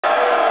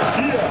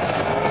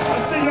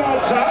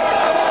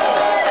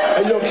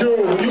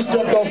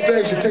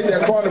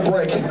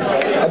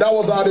And I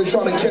was out there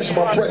trying to catch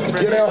my breath to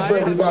get out for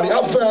everybody.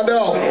 I found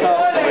out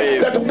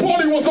that the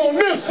party was on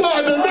this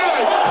side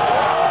tonight.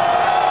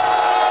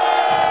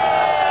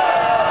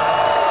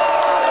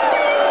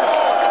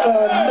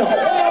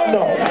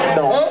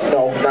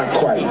 No, not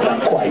quite,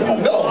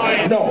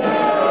 No.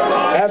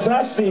 As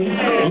I see,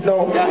 you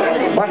know,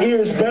 my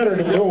ear's better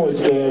than yours,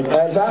 man.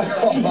 As I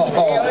see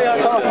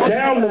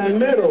down the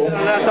middle,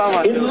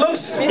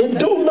 it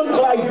do look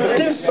like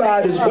this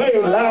side is way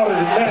louder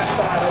than that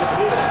side over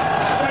here.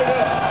 Straight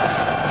up.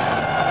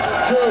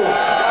 Dude,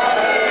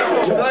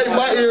 tonight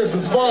my ears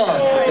is fine.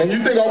 And you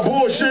think I'm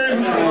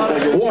bullshitting?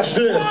 Watch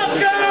this.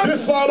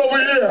 This side over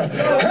here.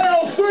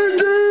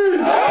 Helsinki!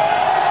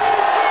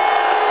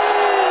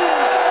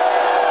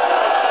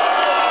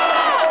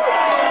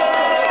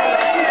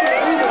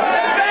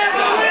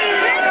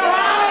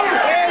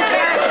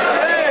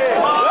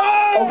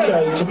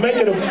 To make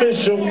it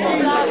official,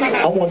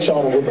 I want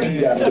y'all to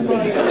repeat after me.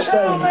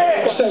 Say,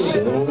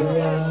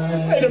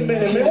 wait a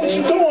minute, man. What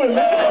you doing,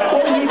 man?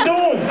 What are you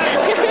doing?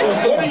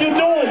 What are you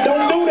doing?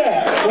 Don't do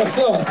that. What's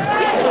up?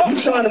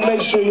 You trying to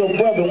make sure your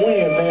brother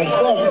win, man.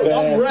 Fuck that.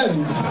 I'm ready.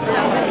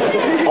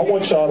 I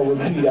want y'all to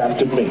repeat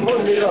after me.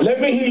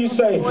 Let me hear you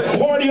say,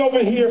 party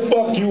over here,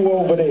 fuck you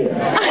over there.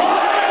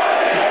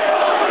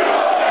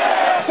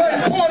 Say,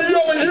 party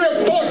over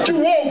here, fuck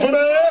you over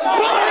there.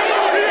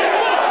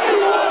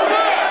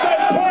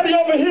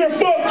 Over here,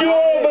 fuck you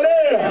over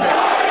there.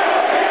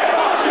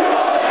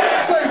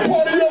 Say,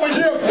 party over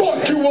here,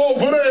 fuck you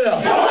over there.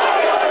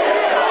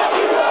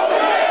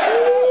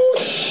 Ooh,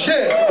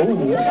 shit.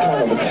 Ooh, that's kind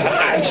of a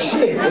high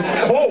shit.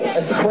 It's close.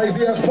 It's a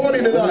crazy ass party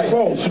tonight. It's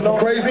close, you know?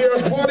 Crazy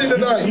ass party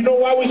tonight. You know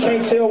why we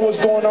can't tell what's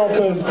going on?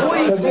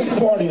 Because this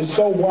party is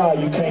so wide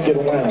you can't get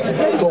around it.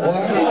 So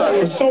why?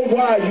 It's so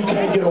wide you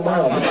can't get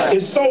around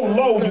it. It's so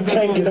low you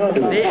can't get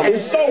under it.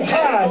 It's so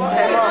high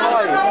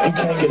you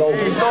can't get over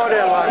it.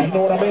 You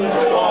know what I mean?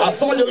 I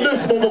saw your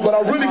lips moving, but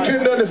I really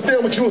couldn't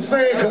understand what you were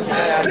saying because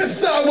this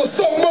side was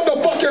so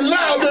motherfucking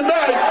loud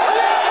tonight.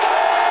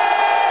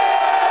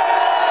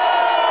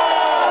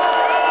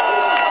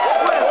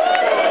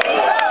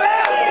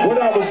 What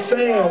I was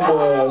saying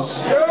was,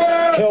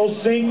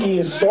 Helsinki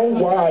is so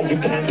wide you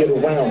can't get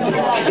around it.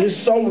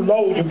 It's so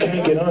low you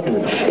can't get under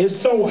it. It's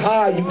so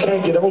high you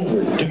can't get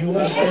over it. Do you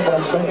understand what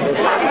I'm saying?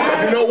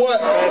 You know what?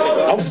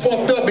 I'm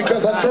fucked up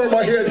because I turned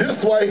my head this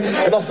way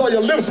and I saw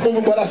your lips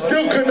moving, but I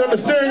still couldn't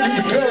understand you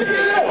because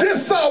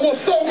this side was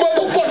so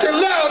motherfucking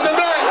loud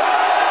tonight.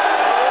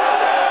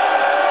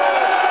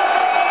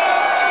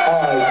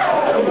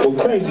 Alright, well,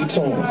 crazy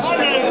tunes.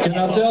 Can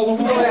I tell them?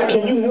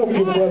 Can you help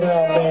your brother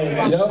out,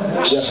 man? Yep.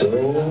 Yes.